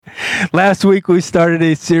Last week we started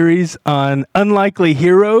a series on unlikely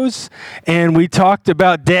heroes, and we talked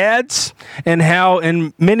about dads and how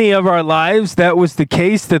in many of our lives that was the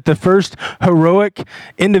case, that the first heroic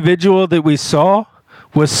individual that we saw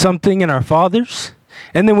was something in our fathers.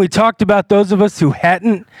 And then we talked about those of us who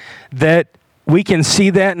hadn't, that we can see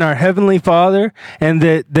that in our Heavenly Father, and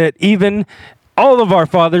that even all of our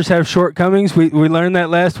fathers have shortcomings. We learned that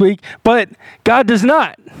last week, but God does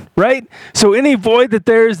not, right? So any void that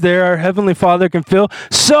there is there, our Heavenly Father can fill.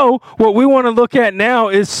 So what we want to look at now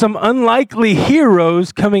is some unlikely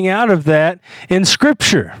heroes coming out of that in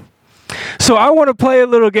Scripture. So I want to play a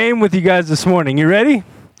little game with you guys this morning. You ready?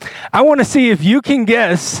 I want to see if you can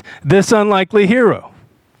guess this unlikely hero.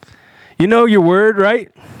 You know your word,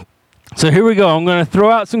 right? So here we go. I'm going to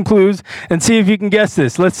throw out some clues and see if you can guess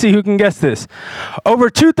this. Let's see who can guess this. Over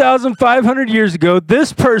 2,500 years ago,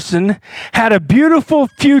 this person had a beautiful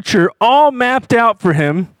future all mapped out for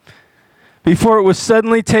him before it was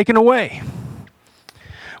suddenly taken away.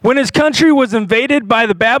 When his country was invaded by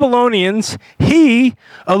the Babylonians, he,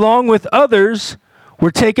 along with others,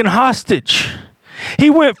 were taken hostage. He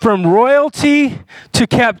went from royalty to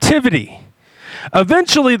captivity.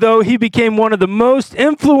 Eventually, though, he became one of the most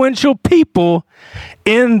influential people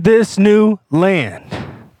in this new land.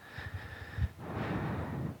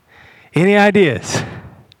 Any ideas?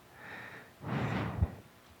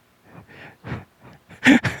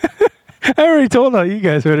 I already told all you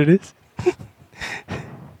guys what it is.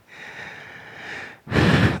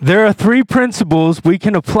 There are 3 principles we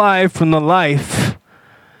can apply from the life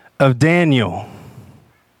of Daniel.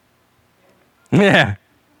 Yeah.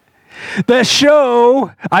 That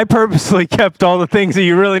show, I purposely kept all the things that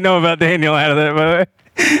you really know about Daniel out of that, by the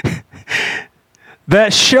way.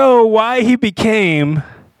 That show why he became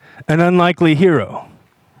an unlikely hero.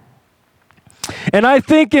 And I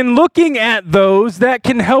think in looking at those, that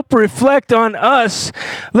can help reflect on us.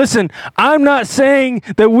 Listen, I'm not saying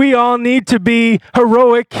that we all need to be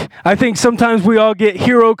heroic. I think sometimes we all get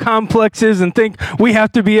hero complexes and think we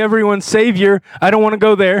have to be everyone's savior. I don't want to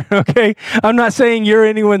go there, okay? I'm not saying you're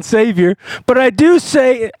anyone's savior. But I do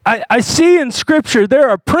say, I see in Scripture there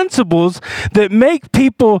are principles that make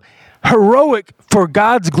people heroic for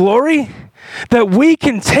God's glory, that we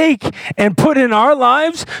can take and put in our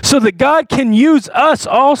lives so that God can use us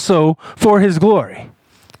also for His glory.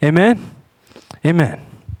 Amen? Amen.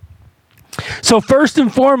 So first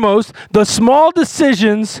and foremost, the small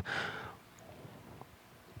decisions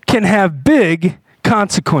can have big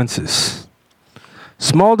consequences.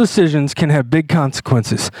 Small decisions can have big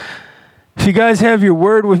consequences. If you guys have your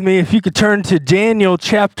word with me, if you could turn to Daniel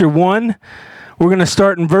chapter 1. We're going to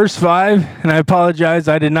start in verse 5, and I apologize,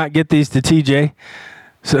 I did not get these to TJ.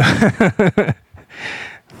 So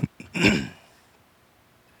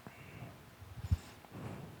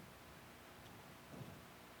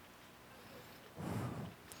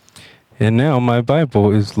and now my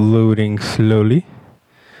Bible is loading slowly.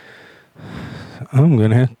 I'm going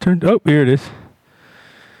to have to turn, oh, here it is.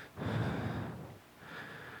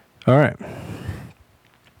 All right.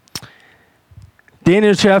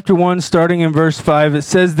 Daniel chapter 1, starting in verse 5, it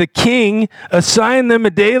says, "The king assigned them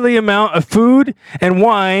a daily amount of food and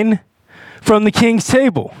wine from the king's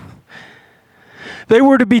table. They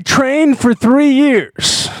were to be trained for 3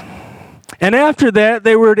 years, and after that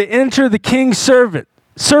they were to enter the king's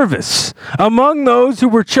service. Among those who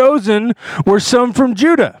were chosen were some from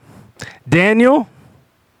Judah: Daniel,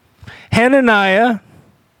 Hananiah,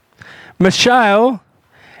 Mishael,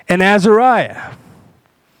 and Azariah."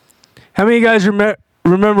 How many of you guys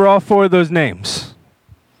remember all 4 of those names?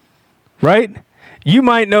 Right? You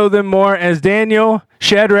might know them more as Daniel,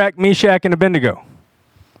 Shadrach, Meshach, and Abednego.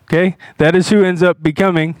 Okay? That is who ends up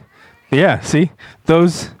becoming,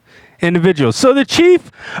 those individuals. So the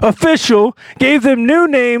chief official gave them new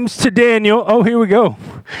names to Daniel. Oh, here we go.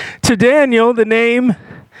 To Daniel, the name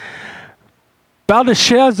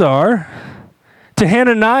Belteshazzar. To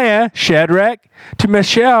Hananiah, Shadrach. To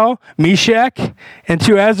Mishael, Meshach. And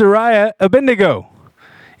to Azariah, Abednego.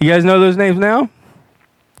 You guys know those names now?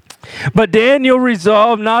 But Daniel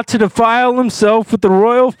resolved not to defile himself with the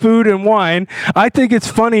royal food and wine. I think it's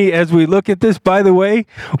funny as we look at this, by the way,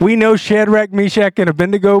 we know Shadrach, Meshach, and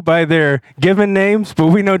Abednego by their given names, but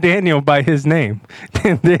we know Daniel by his name.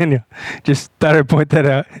 Daniel. Just thought I'd point that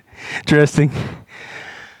out. Interesting.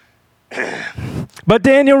 But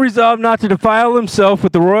Daniel resolved not to defile himself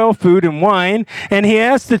with the royal food and wine, and he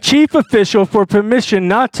asked the chief official for permission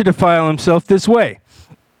not to defile himself this way.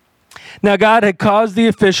 Now God had caused the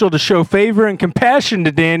official to show favor and compassion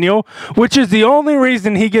to Daniel, which is the only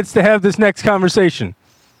reason he gets to have this next conversation.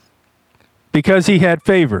 Because he had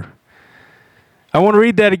favor. I want to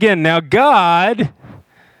read that again. Now God,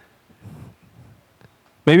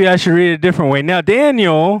 maybe I should read it a different way. Now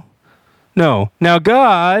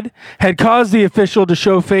God had caused the official to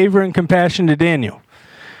show favor and compassion to Daniel.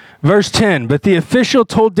 Verse 10, but the official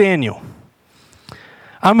told Daniel,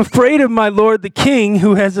 I'm afraid of my lord the king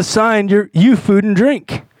who has assigned you food and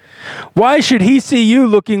drink. Why should he see you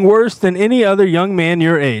looking worse than any other young man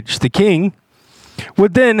your age? The king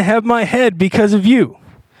would then have my head because of you.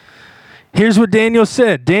 Here's what Daniel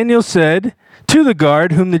said. Daniel said to the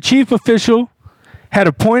guard whom the chief official had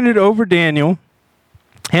appointed over Daniel,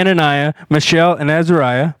 Hananiah, Mishael, and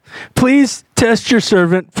Azariah, please test your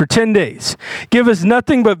servant for 10 days. Give us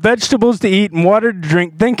nothing but vegetables to eat and water to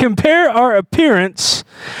drink. Then compare our appearance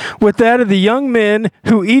with that of the young men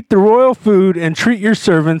who eat the royal food and treat your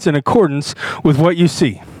servants in accordance with what you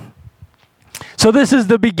see. So this is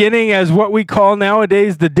the beginning as what we call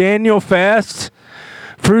nowadays the Daniel fast,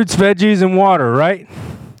 fruits, veggies, and water, right?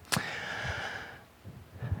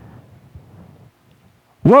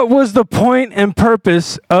 What was the point and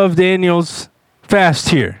purpose of Daniel's fast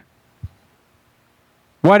here?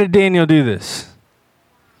 Why did Daniel do this?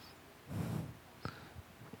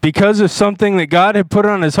 Because of something that God had put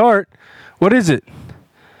on his heart. What is it?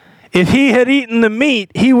 If he had eaten the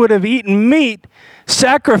meat, he would have eaten meat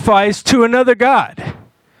sacrificed to another god.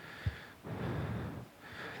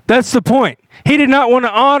 That's the point. He did not want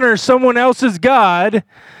to honor someone else's god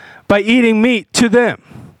by eating meat to them.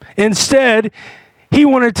 Instead, he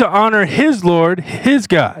wanted to honor his Lord, his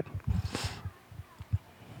God.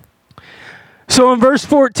 So in verse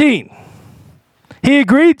 14, he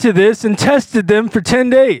agreed to this and tested them for 10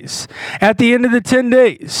 days. At the end of the 10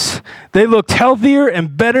 days, they looked healthier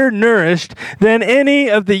and better nourished than any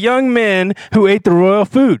of the young men who ate the royal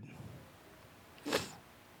food.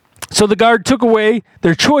 So the guard took away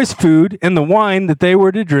their choice food and the wine that they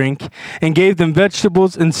were to drink and gave them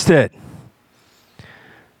vegetables instead.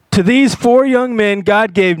 To these 4 young men,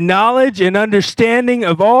 God gave knowledge and understanding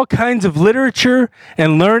of all kinds of literature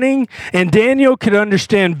and learning, and Daniel could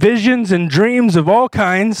understand visions and dreams of all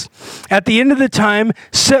kinds. At the end of the time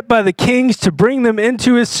set by the kings to bring them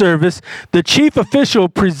into his service, the chief official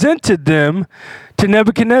presented them to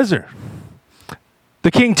Nebuchadnezzar.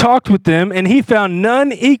 The king talked with them, and he found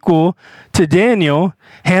none equal to Daniel,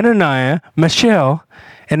 Hananiah, Mishael,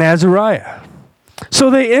 and Azariah.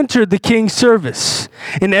 So they entered the king's service.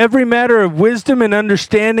 In every matter of wisdom and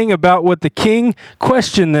understanding about what the king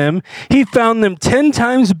questioned them, he found them 10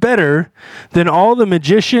 times better than all the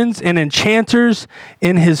magicians and enchanters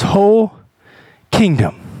in his whole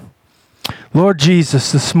kingdom. Lord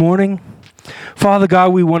Jesus, this morning, Father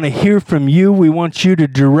God, we want to hear from you. We want you to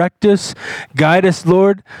direct us, guide us,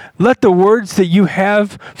 Lord. Let the words that you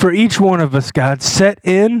have for each one of us, God, set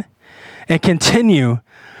in and continue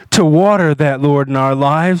to water that, Lord, in our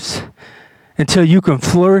lives until you can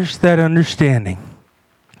flourish that understanding.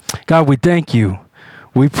 God, we thank you.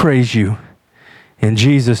 We praise you. In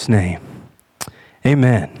Jesus' name,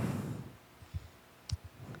 amen.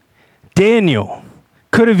 Daniel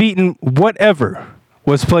could have eaten whatever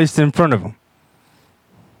was placed in front of him.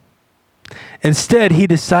 Instead, he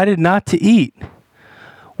decided not to eat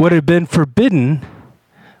what had been forbidden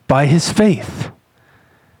by his faith.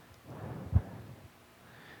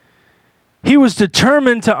 He was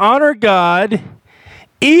determined to honor God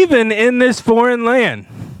even in this foreign land.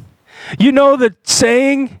 You know the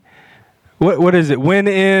saying, what is it? When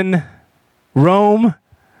in Rome,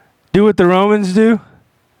 do what the Romans do?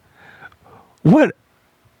 What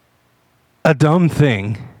a dumb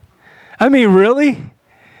thing. I mean, really?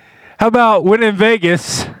 How about when in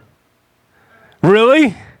Vegas?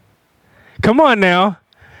 Really? Come on now.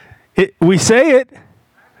 We say it.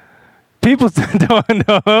 People say,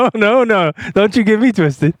 no. Don't you get me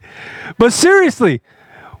twisted. But seriously,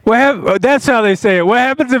 that's how they say it. What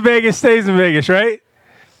happens in Vegas stays in Vegas, right?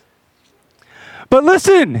 But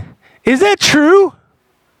listen, is that true?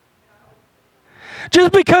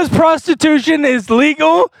 Just because prostitution is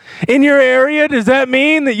legal in your area, does that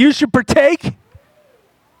mean that you should partake?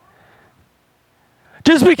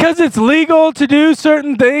 Just because it's legal to do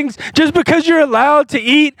certain things, just because you're allowed to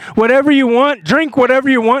eat whatever you want, drink whatever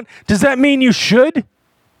you want, does that mean you should?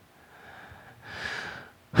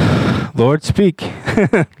 Lord, speak.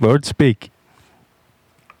 Lord, speak.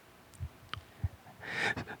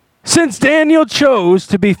 Since Daniel chose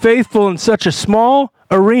to be faithful in such a small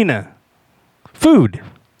arena, food,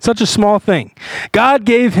 such a small thing, God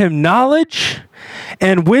gave him knowledge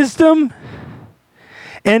and wisdom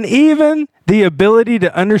and even the ability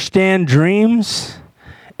to understand dreams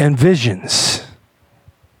and visions.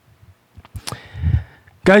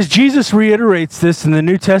 Guys, Jesus reiterates this in the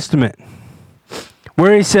New Testament.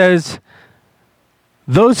 where he says,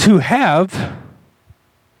 those who have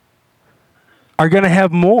are going to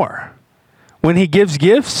have more. When he gives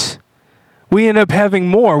gifts, we end up having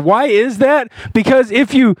more. Why is that? Because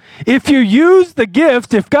if you use the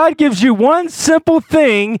gift, if God gives you one simple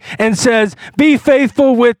thing and says, be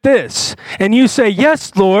faithful with this, and you say,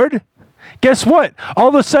 yes, Lord, guess what? All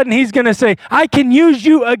of a sudden he's going to say, I can use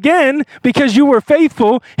you again because you were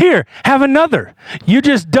faithful. Here, have another. You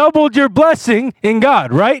just doubled your blessing in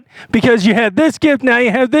God, right? Because you had this gift, now you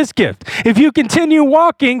have this gift. If you continue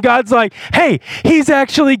walking, God's like, hey, he's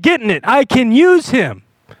actually getting it. I can use him.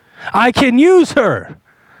 I can use her.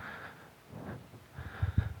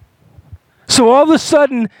 So all of a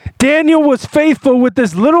sudden, Daniel was faithful with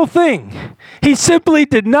this little thing. He simply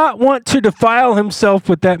did not want to defile himself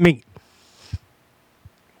with that meat.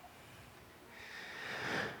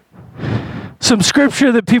 Some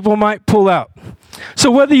scripture that people might pull out.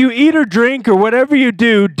 So whether you eat or drink or whatever you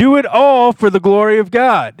do, do it all for the glory of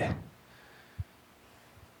God.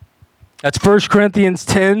 That's 1 Corinthians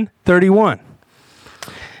 10:31.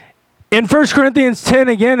 In 1 Corinthians 10,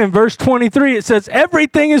 again, in verse 23, it says,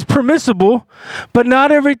 everything is permissible, but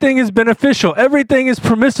not everything is beneficial. Everything is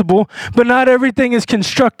permissible, but not everything is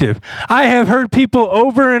constructive. I have heard people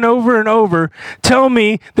over and over and over tell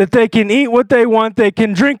me that they can eat what they want, they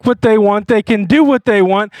can drink what they want, they can do what they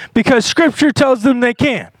want, because Scripture tells them they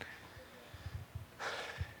can.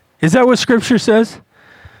 Is that what Scripture says?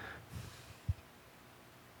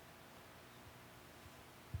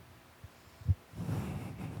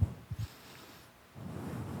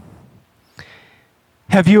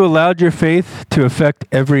 Have you allowed your faith to affect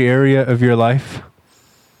every area of your life?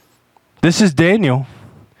 This is Daniel.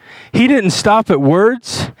 He didn't stop at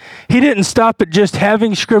words. He didn't stop at just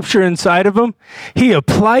having Scripture inside of him. He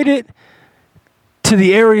applied it to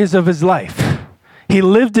the areas of his life. He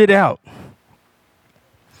lived it out.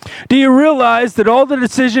 Do you realize that all the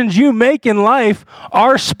decisions you make in life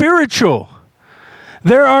are spiritual?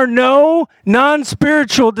 There are no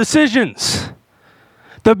non-spiritual decisions.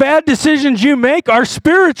 The bad decisions you make are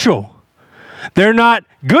spiritual. They're not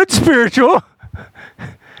good spiritual,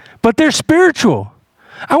 but they're spiritual.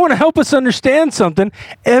 I want to help us understand something.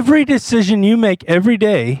 Every decision you make every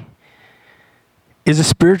day is a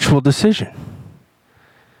spiritual decision.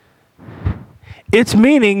 It's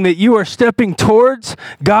meaning that you are stepping towards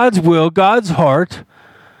God's will, God's heart,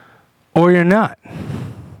 or you're not.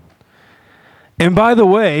 And by the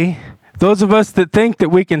way, those of us that think that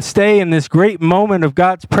we can stay in this great moment of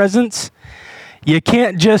God's presence, you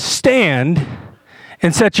can't just stand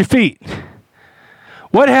and set your feet.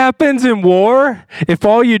 What happens in war if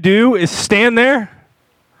all you do is stand there?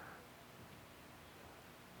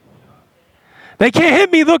 They can't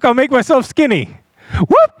hit me. Look, I'll make myself skinny.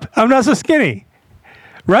 Whoop, I'm not so skinny.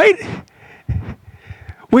 Right?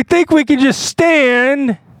 We think we can just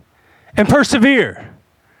stand and persevere.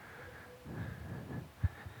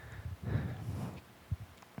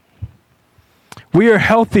 We are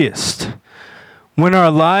healthiest when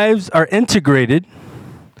our lives are integrated,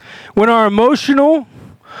 when our emotional,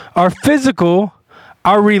 our physical,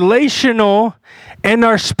 our relational, and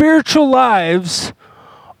our spiritual lives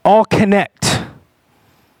all connect.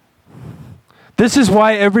 This is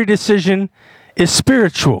why every decision is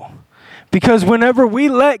spiritual. Because whenever we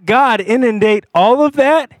let God inundate all of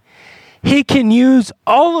that, He can use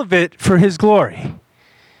all of it for His glory.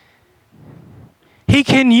 He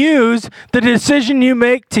can use the decision you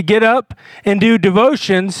make to get up and do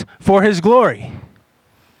devotions for His glory.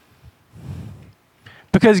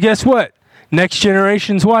 Because guess what? Next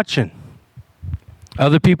generation's watching.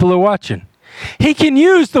 Other people are watching. He can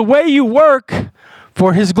use the way you work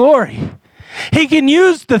for His glory. He can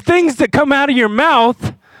use the things that come out of your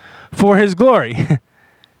mouth for His glory.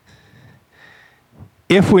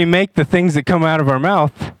 If we make the things that come out of our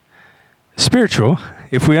mouth spiritual,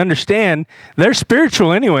 if we understand they're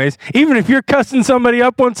spiritual anyways, even if you're cussing somebody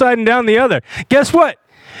up one side and down the other, guess what?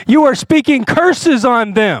 You are speaking curses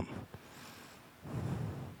on them.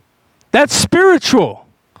 That's spiritual.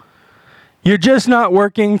 You're just not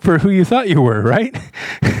working for who you thought you were, right?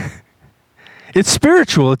 It's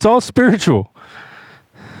spiritual. It's all spiritual.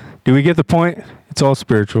 Do we get the point? It's all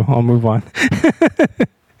spiritual. I'll move on.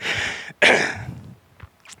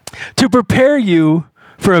 To prepare you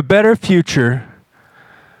for a better future,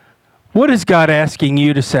 what is God asking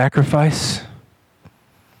you to sacrifice?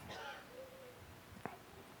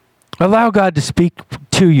 Allow God to speak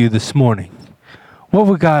to you this morning. What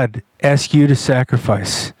would God ask you to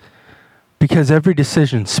sacrifice? Because every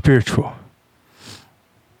decision is spiritual.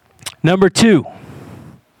 Number 2,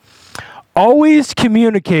 always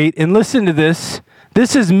communicate, and listen to this,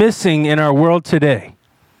 This is missing in our world today.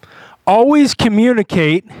 Always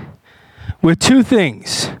communicate with two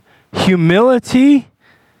things: humility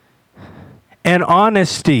and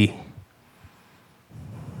honesty.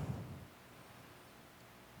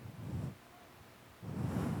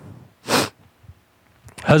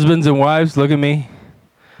 Husbands and wives, look at me.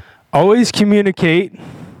 Always communicate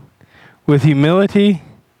with humility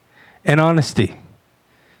and honesty.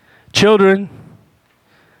 Children,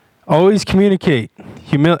 always communicate.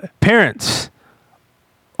 Parents,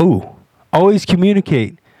 always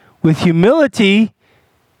communicate with humility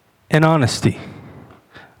and honesty.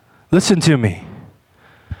 Listen to me.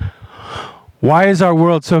 Why is our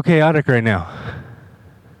world so chaotic right now?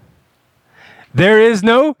 There is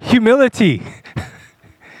no humility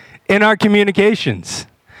in our communications.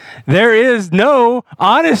 There is no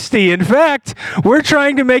honesty. In fact, we're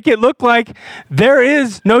trying to make it look like there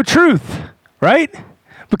is no truth, right?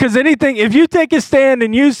 Because if you take a stand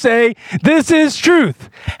and you say, this is truth,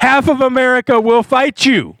 half of America will fight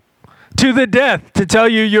you to the death to tell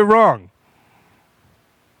you you're wrong.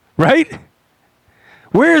 Right?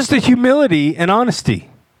 Where's the humility and honesty?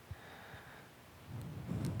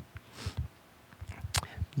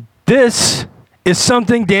 This is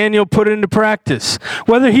something Daniel put into practice.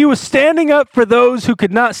 Whether he was standing up for those who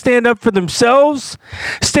could not stand up for themselves,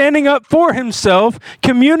 standing up for himself,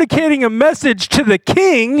 communicating a message to the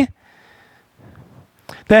king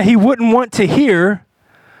that he wouldn't want to hear.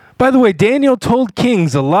 By the way, Daniel told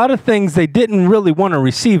kings a lot of things they didn't really want to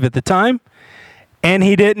receive at the time, and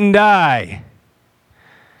he didn't die.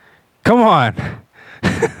 Come on.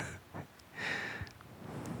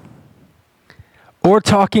 Or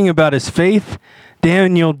talking about his faith,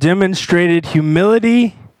 Daniel demonstrated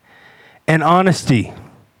humility and honesty.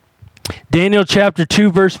 Daniel chapter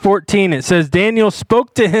 2, verse 14, it says, Daniel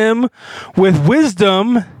spoke to him with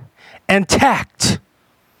wisdom and tact.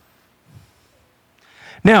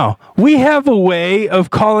 Now, we have a way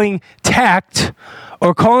of calling tact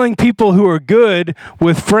or calling people who are good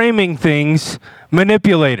with framing things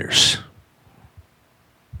manipulators.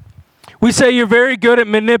 We say you're very good at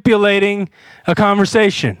manipulating a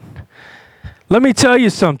conversation. Let me tell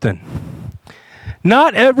you something.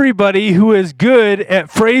 Not everybody who is good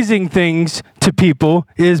at phrasing things to people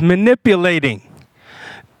is manipulating.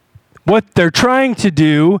 What they're trying to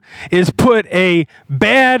do is put a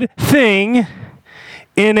bad thing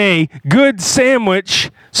in a good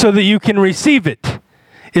sandwich so that you can receive it.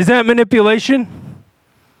 Is that manipulation?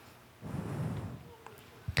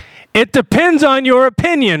 It depends on your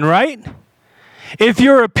opinion, right? If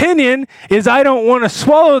your opinion is, I don't want to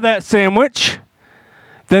swallow that sandwich,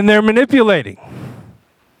 then they're manipulating.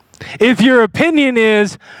 If your opinion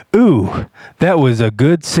is, ooh, that was a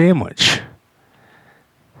good sandwich,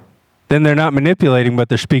 then they're not manipulating, but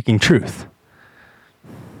they're speaking truth.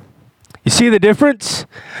 You see the difference?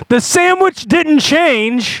 The sandwich didn't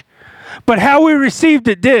change, but how we received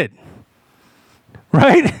it did.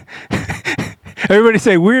 Right? Everybody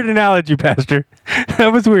say, weird analogy, Pastor.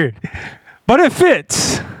 That was weird. But it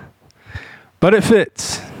fits. But it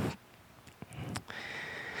fits.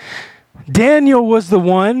 Daniel was the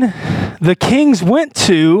one the kings went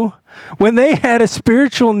to when they had a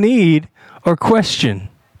spiritual need or question.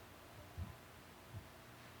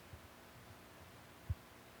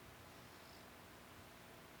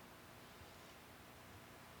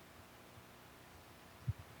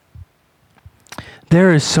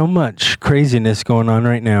 There is so much craziness going on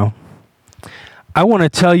right now. I want to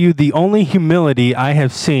tell you the only humility I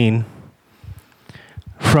have seen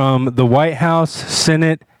from the White House,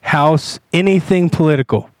 Senate, House, anything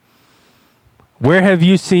political. Where have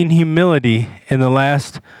you seen humility in the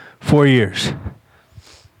last 4 years?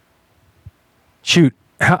 Shoot,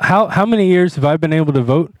 how many years have I been able to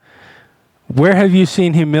vote? Where have you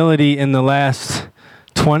seen humility in the last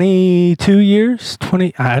 22 years?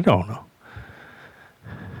 I don't know.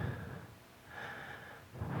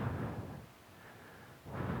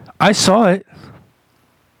 I saw it.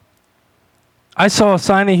 I saw a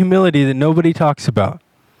sign of humility that nobody talks about.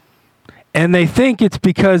 And they think it's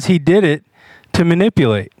because he did it to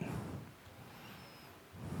manipulate.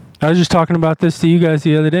 I was just talking about this to you guys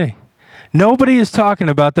the other day. Nobody is talking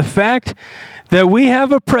about the fact that we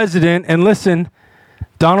have a president, and listen,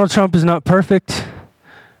 Donald Trump is not perfect,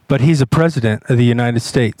 but he's a president of the United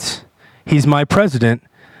States. He's my president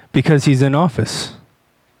because he's in office.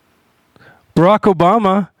 Barack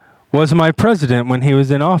Obama was my president when he was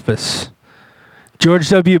in office. George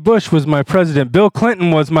W. Bush was my president. Bill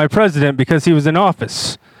Clinton was my president because he was in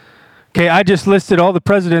office. Okay, I just listed all the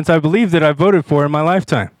presidents I believe that I voted for in my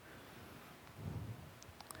lifetime.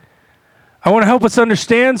 I want to help us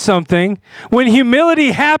understand something. When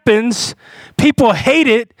humility happens, people hate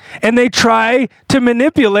it and they try to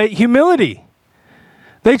manipulate humility.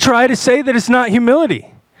 They try to say that it's not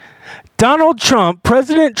humility. Donald Trump,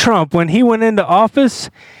 President Trump, when he went into office,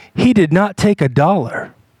 he did not take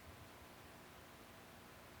 $1.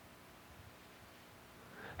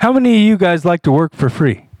 How many of you guys like to work for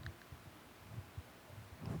free?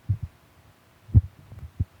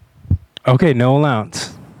 Okay, no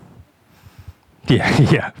allowance.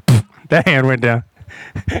 Yeah. That hand went down.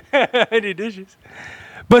 Any dishes?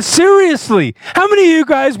 But seriously, how many of you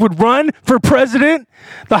guys would run for president,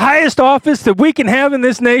 the highest office that we can have in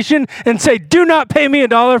this nation, and say, do not pay me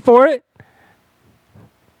 $1 for it?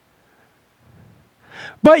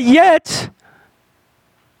 But yet,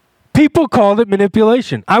 people called it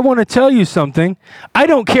manipulation. I want to tell you something. I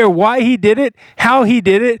don't care why he did it, how he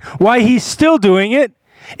did it, why he's still doing it.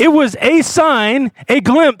 It was a sign, a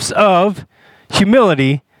glimpse of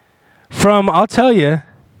humility from, I'll tell you,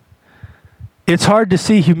 it's hard to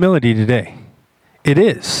see humility today. It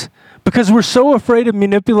is. Because we're so afraid of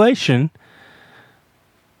manipulation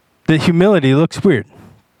that humility looks weird.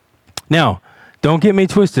 Now, don't get me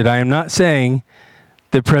twisted. I am not saying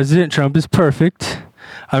that President Trump is perfect.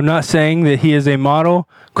 I'm not saying that he is a model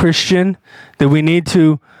Christian, that we need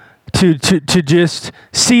to just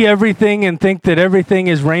see everything and think that everything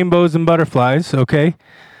is rainbows and butterflies, okay?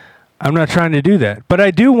 I'm not trying to do that. But I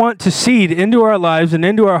do want to seed into our lives and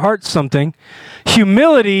into our hearts something.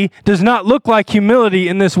 Humility does not look like humility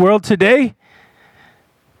in this world today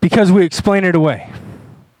because we explain it away.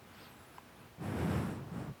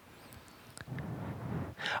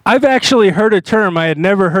 I've actually heard a term I had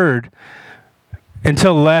never heard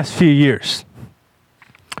until the last few years.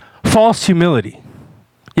 False humility.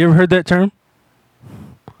 You ever heard that term?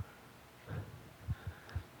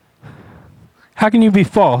 How can you be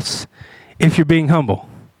false if you're being humble?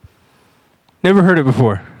 Never heard it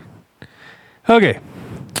before. Okay.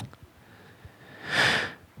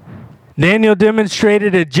 Daniel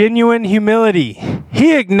demonstrated a genuine humility.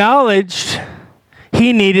 He acknowledged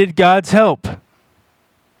he needed God's help.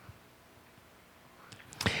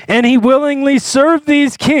 And he willingly served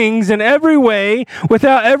these kings in every way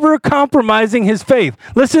without ever compromising his faith.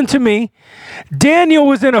 Listen to me. Daniel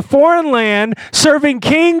was in a foreign land serving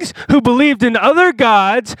kings who believed in other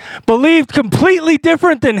gods, believed completely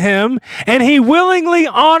different than him, and he willingly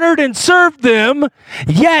honored and served them,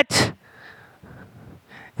 yet,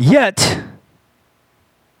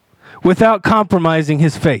 without compromising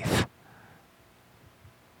his faith.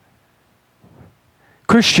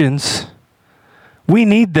 Christians, we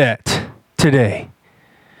need that today.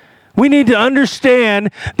 We need to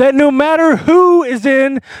understand that no matter who is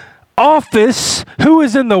in office, who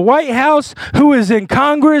is in the White House, who is in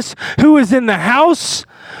Congress, who is in the House,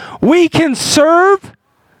 we can serve.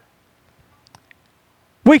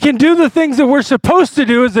 We can do the things that we're supposed to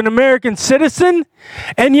do as an American citizen,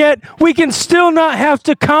 and yet we can still not have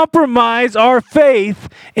to compromise our faith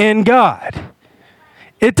in God.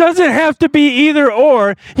 It doesn't have to be either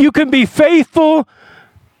or. You can be faithful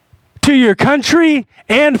to your country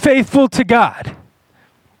and faithful to God.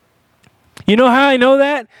 You know how I know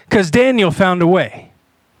that? Because Daniel found a way.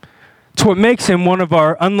 It's what makes him one of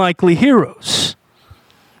our unlikely heroes.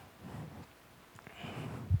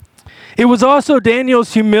 It was also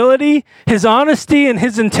Daniel's humility, his honesty, and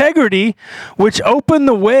his integrity which opened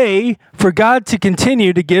the way for God to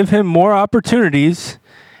continue to give him more opportunities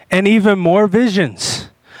and even more visions.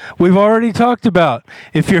 We've already talked about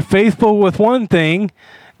if you're faithful with one thing,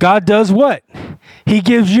 God does what? He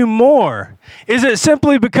gives you more. Is it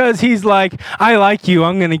simply because he's like, I like you,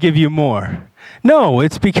 I'm going to give you more? No,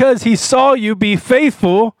 it's because he saw you be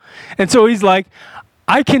faithful, and so he's like,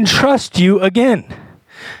 I can trust you again.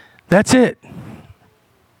 That's it.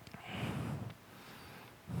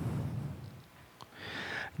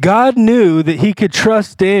 God knew that he could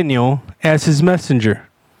trust Daniel as his messenger.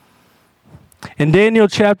 In Daniel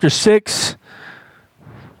chapter 6,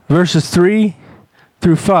 verses 3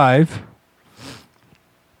 through 5,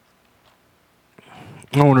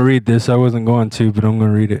 I want to read this. I wasn't going to, but I'm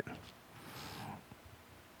going to read it.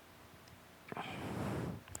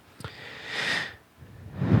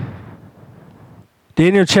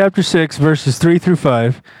 Daniel chapter 6, verses 3 through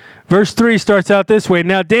 5. Verse 3 starts out this way.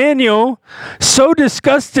 Now Daniel so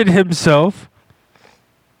disgusted himself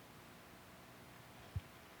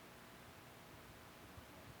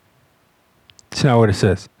That's not what it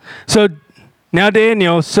says. So now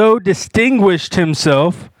Daniel so distinguished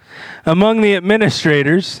himself among the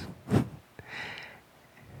administrators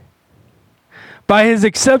by his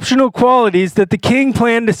exceptional qualities that the king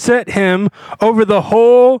planned to set him over the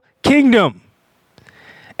whole kingdom.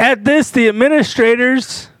 At this, the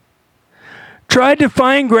administrators tried to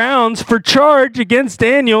find grounds for charge against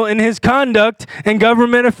Daniel in his conduct and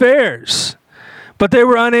government affairs, but they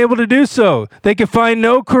were unable to do so. They could find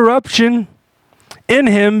no corruption in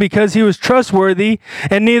him because he was trustworthy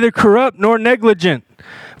and neither corrupt nor negligent.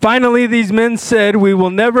 Finally, these men said, "We will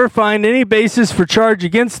never find any basis for charge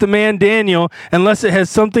against the man Daniel unless it has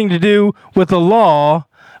something to do with the law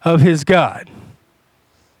of his God."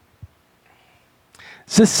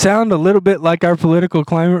 Does this sound a little bit like our political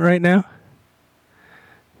climate right now?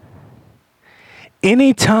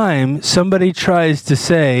 Anytime somebody tries to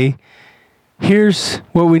say, here's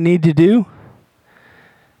what we need to do,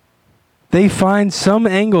 they find some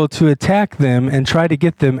angle to attack them and try to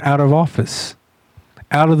get them out of office,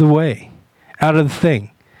 out of the way, out of the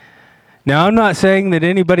thing. Now, I'm not saying that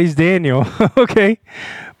anybody's Daniel, okay?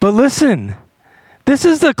 But listen, this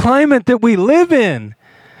is the climate that we live in.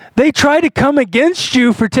 They try to come against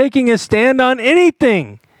you for taking a stand on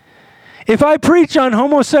anything. If I preach on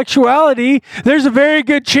homosexuality, there's a very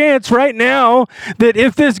good chance right now that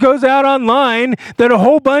if this goes out online, that a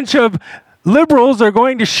whole bunch of liberals are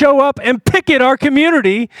going to show up and picket our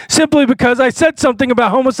community simply because I said something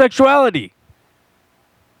about homosexuality.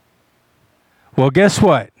 Well, guess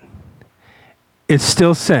what? It's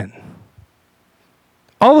still sin.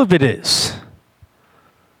 All of it is.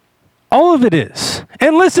 All of it is.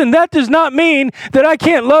 And listen, that does not mean that I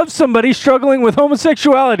can't love somebody struggling with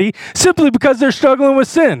homosexuality simply because they're struggling with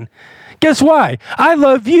sin. Guess why? I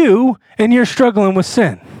love you and you're struggling with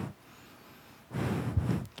sin.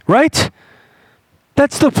 Right?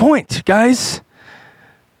 That's the point, guys.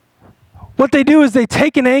 What they do is they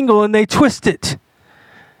take an angle and they twist it.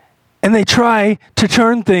 And they try to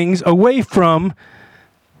turn things away from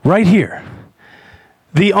right here.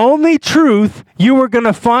 The only truth you are going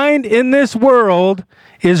to find in this world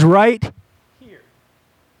is right here.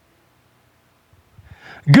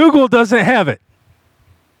 Google doesn't have it.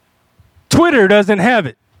 Twitter doesn't have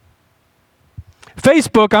it.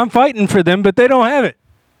 Facebook, I'm fighting for them, but they don't have it.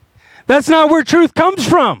 That's not where truth comes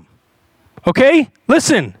from. Okay?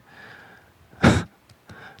 Listen.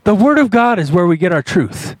 The Word of God is where we get our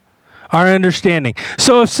truth, our understanding.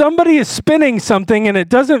 So if somebody is spinning something and it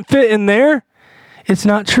doesn't fit in there, it's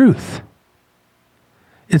not truth.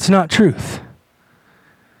 It's not truth.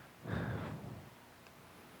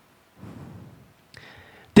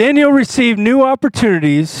 Daniel received new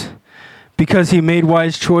opportunities because he made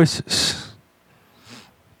wise choices.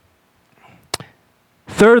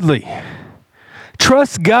 Thirdly,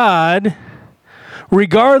 trust God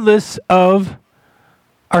regardless of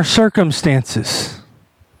our circumstances.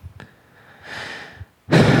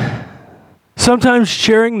 Sometimes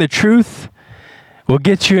sharing the truth will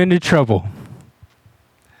get you into trouble.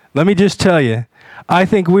 Let me just tell you, I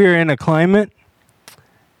think we are in a climate,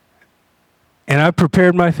 and I've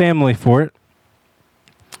prepared my family for it,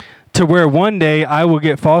 to where one day I will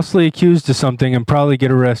get falsely accused of something and probably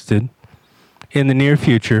get arrested in the near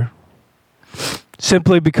future,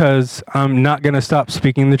 simply because I'm not going to stop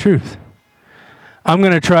speaking the truth. I'm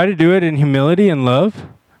going to try to do it in humility and love,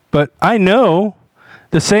 but I know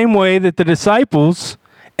the same way that the disciples,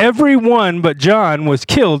 everyone but John, was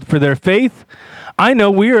killed for their faith. I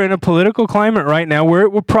know we are in a political climate right now where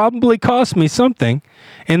it will probably cost me something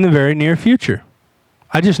in the very near future.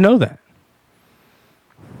 I just know that.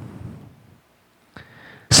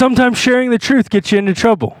 Sometimes sharing the truth gets you into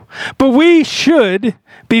trouble. But we should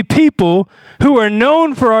be people who are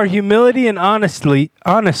known for our humility and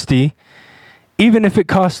honesty, even if it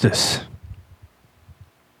costs us.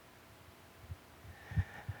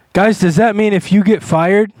 Guys, does that mean if you get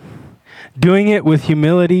fired, doing it with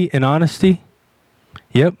humility and honesty?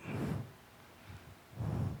 Yep.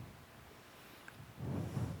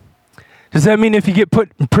 Does that mean if you get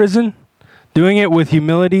put in prison, doing it with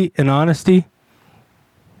humility and honesty?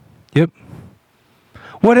 Yep.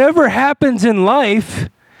 Whatever happens in life,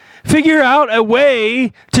 figure out a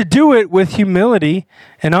way to do it with humility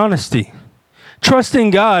and honesty. Trusting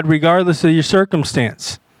God regardless of your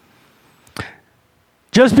circumstance.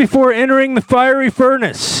 Just before entering the fiery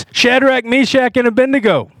furnace, Shadrach, Meshach, and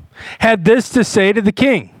Abednego had this to say to the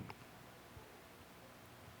king.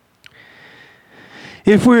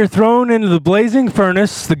 If we are thrown into the blazing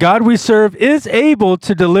furnace, the God we serve is able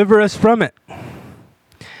to deliver us from it.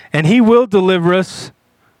 And he will deliver us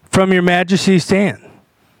from your majesty's hand.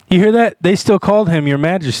 You hear that? They still called him your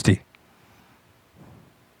majesty.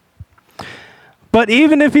 But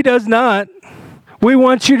even if he does not, we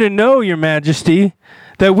want you to know, your majesty,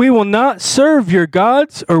 that we will not serve your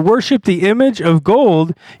gods or worship the image of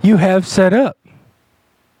gold you have set up.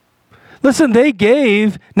 Listen, they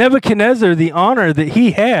gave Nebuchadnezzar the honor that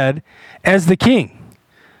he had as the king.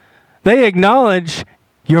 They acknowledge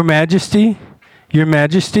your majesty, your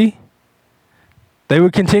majesty. They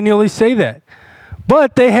would continually say that.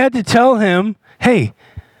 But they had to tell him, hey,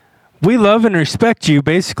 we love and respect you,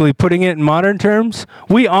 basically putting it in modern terms.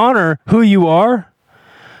 We honor who you are,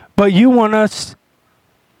 but you want us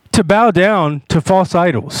to bow down to false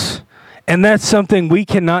idols. And that's something we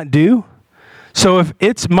cannot do. So if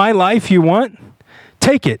it's my life you want,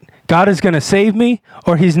 take it. God is going to save me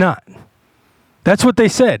or he's not. That's what they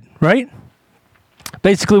said, right?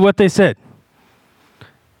 Basically what they said.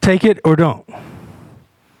 Take it or don't.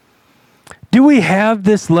 Do we have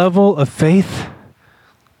this level of faith?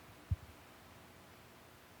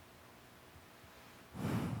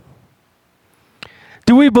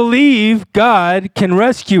 Do we believe God can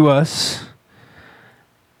rescue us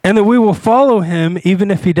and that we will follow him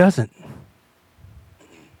even if he doesn't?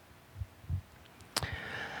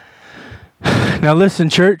 Now listen,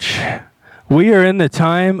 church, we are in the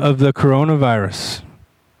time of the coronavirus.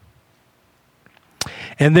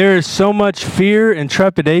 And there is so much fear and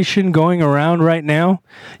trepidation going around right now.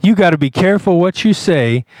 You got to be careful what you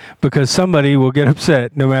say because somebody will get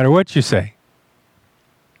upset no matter what you say.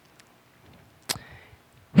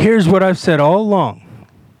 Here's what I've said all along.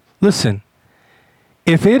 Listen,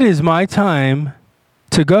 if it is my time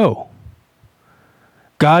to go,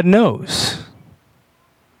 God knows.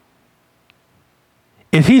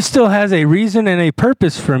 If he still has a reason and a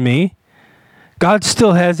purpose for me, God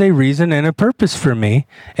still has a reason and a purpose for me,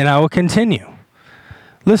 and I will continue.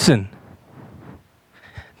 Listen,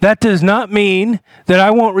 that does not mean that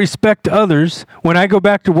I won't respect others when I go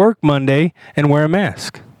back to work Monday and wear a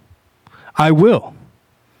mask. I will.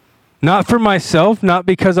 Not for myself, not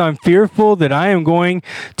because I'm fearful that I am going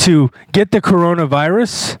to get the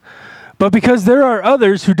coronavirus, but because there are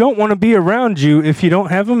others who don't want to be around you if you don't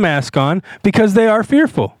have a mask on because they are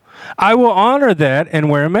fearful. I will honor that and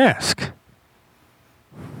wear a mask.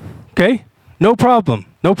 Okay? No problem.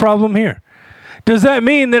 No problem here. Does that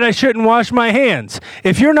mean that I shouldn't wash my hands?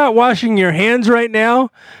 If you're not washing your hands right now,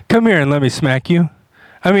 come here and let me smack you.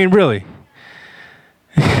 I mean, really.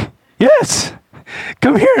 Yes.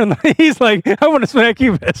 Come here. And he's like, I want to smack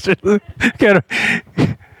you, Pastor.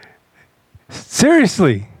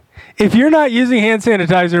 Seriously. If you're not using hand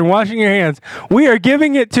sanitizer and washing your hands, we are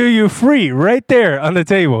giving it to you free right there on the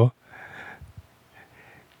table.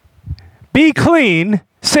 Be clean,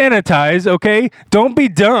 sanitize, okay? Don't be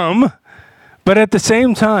dumb. But at the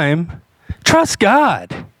same time, trust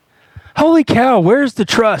God. Holy cow, where's the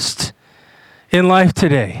trust in life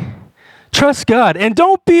today? Trust God. And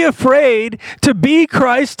don't be afraid to be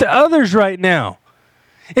Christ to others right now.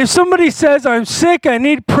 If somebody says, I'm sick, I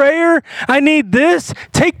need prayer, I need this,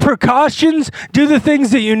 take precautions, do the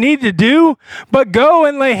things that you need to do, but go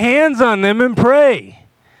and lay hands on them and pray.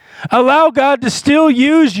 Allow God to still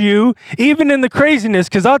use you even in the craziness,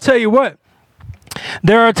 because I'll tell you what,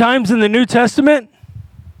 there are times in the New Testament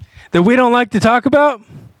that we don't like to talk about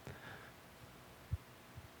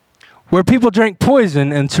where people drank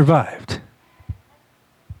poison and survived.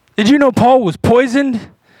 Did you know Paul was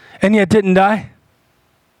poisoned and yet didn't die?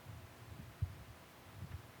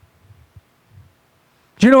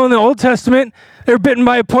 Do you know in the Old Testament, they were bitten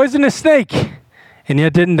by a poisonous snake and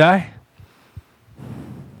yet didn't die?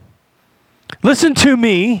 Listen to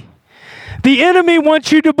me. The enemy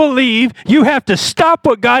wants you to believe you have to stop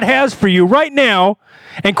what God has for you right now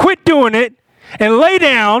and quit doing it and lay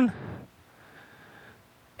down.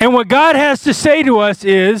 And what God has to say to us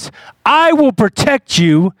is, I will protect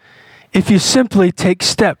you if you simply take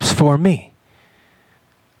steps for me.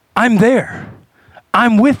 I'm there.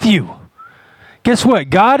 I'm with you. Guess what?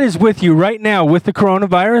 God is with you right now with the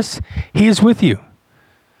coronavirus. He is with you.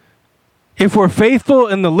 If we're faithful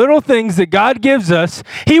in the little things that God gives us,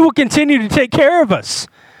 He will continue to take care of us.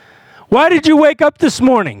 Why did you wake up this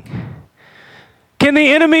morning? Can the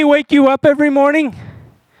enemy wake you up every morning?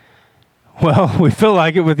 Well, we feel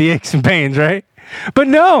like it with the aches and pains, right? But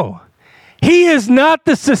no, He is not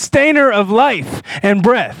the sustainer of life and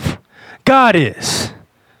breath. God is.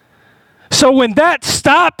 So when that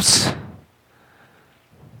stops,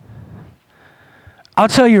 I'll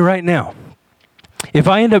tell you right now, if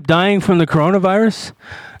I end up dying from the coronavirus,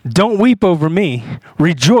 don't weep over me.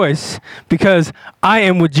 Rejoice because I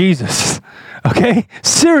am with Jesus. Okay?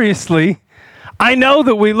 Seriously, I know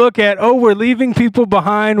that we look at, we're leaving people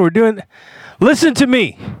behind, we're doing... Listen to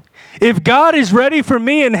me. If God is ready for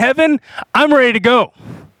me in heaven, I'm ready to go.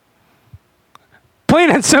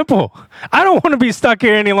 Plain and simple. I don't want to be stuck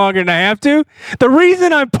here any longer than I have to. The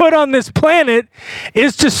reason I'm put on this planet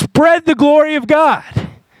is to spread the glory of God.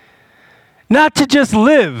 Not to just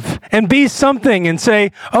live and be something and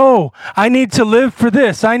say, oh, I need to live for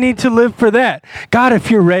this. I need to live for that. God, if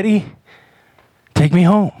you're ready, take me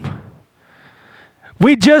home.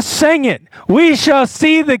 We just sang it. We shall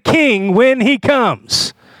see the King when he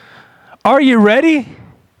comes. Are you ready?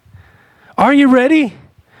 Are you ready?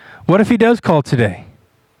 What if he does call today?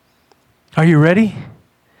 Are you ready?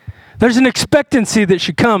 There's an expectancy that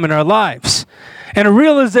should come in our lives and a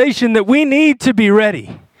realization that we need to be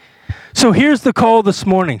ready. So here's the call this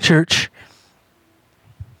morning, church.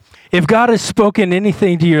 If God has spoken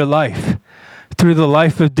anything to your life through the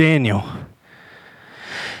life of Daniel,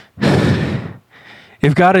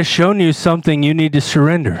 if God has shown you something you need to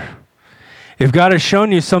surrender, if God has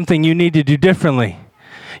shown you something you need to do differently,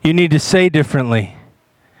 you need to say differently,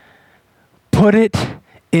 put it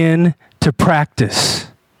into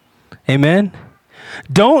practice. Amen?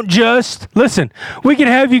 Don't just, listen, we can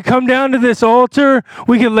have you come down to this altar.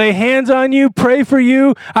 We can lay hands on you, pray for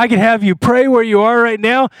you. I can have you pray where you are right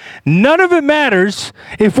now. None of it matters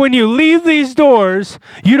if when you leave these doors,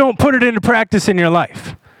 you don't put it into practice in your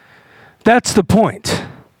life. That's the point.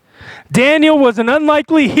 Daniel was an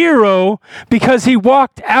unlikely hero because he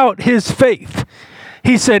walked out his faith.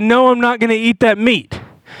 He said, no, I'm not going to eat that meat.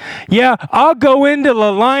 Yeah, I'll go into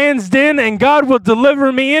the lion's den and God will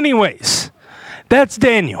deliver me anyways. That's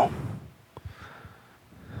Daniel.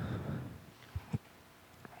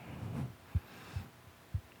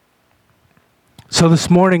 So this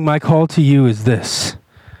morning, my call to you is this.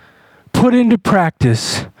 Put into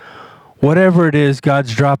practice whatever it is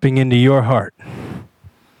God's dropping into your heart.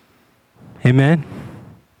 Amen.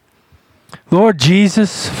 Lord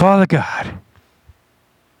Jesus, Father God,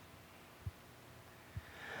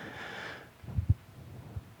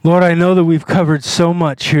 Lord, I know that we've covered so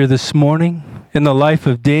much here this morning in the life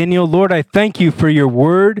of Daniel. Lord, I thank you for your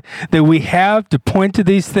word that we have to point to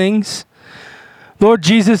these things. Lord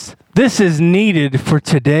Jesus, this is needed for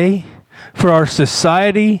today, for our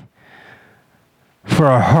society, for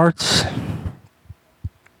our hearts.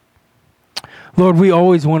 Lord, we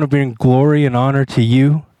always want to bring glory and honor to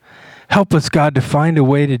you. Help us, God, to find a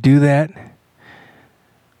way to do that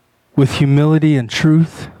with humility and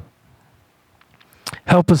truth.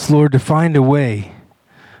 Help us, Lord, to find a way,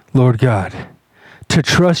 Lord God, to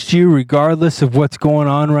trust you regardless of what's going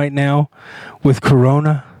on right now with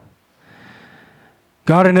Corona.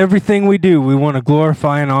 God, in everything we do, we want to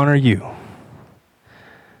glorify and honor you.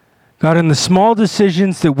 God, in the small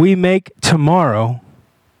decisions that we make tomorrow,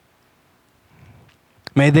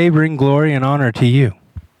 may they bring glory and honor to you.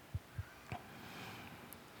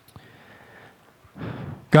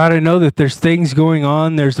 God, I know that there's things going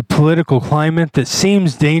on. There's a political climate that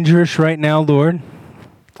seems dangerous right now, Lord.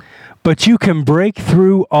 But you can break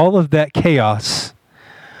through all of that chaos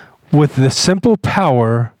with the simple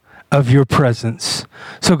power of your presence.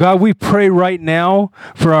 So God, we pray right now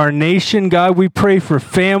for our nation. God, we pray for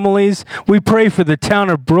families. We pray for the town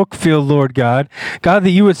of Brookfield, Lord God. God,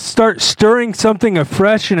 that you would start stirring something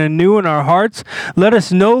afresh and anew in our hearts. Let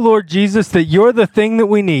us know, Lord Jesus, that you're the thing that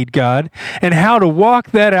we need, God, and how to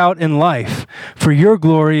walk that out in life for your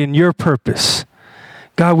glory and your purpose.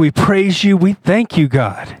 God, we praise you. We thank you,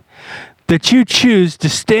 God, that you choose to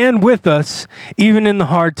stand with us even in the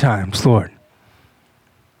hard times, Lord.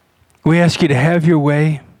 We ask you to have your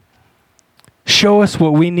way. Show us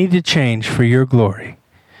what we need to change for your glory.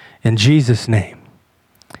 In Jesus' name,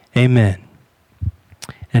 amen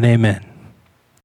and amen.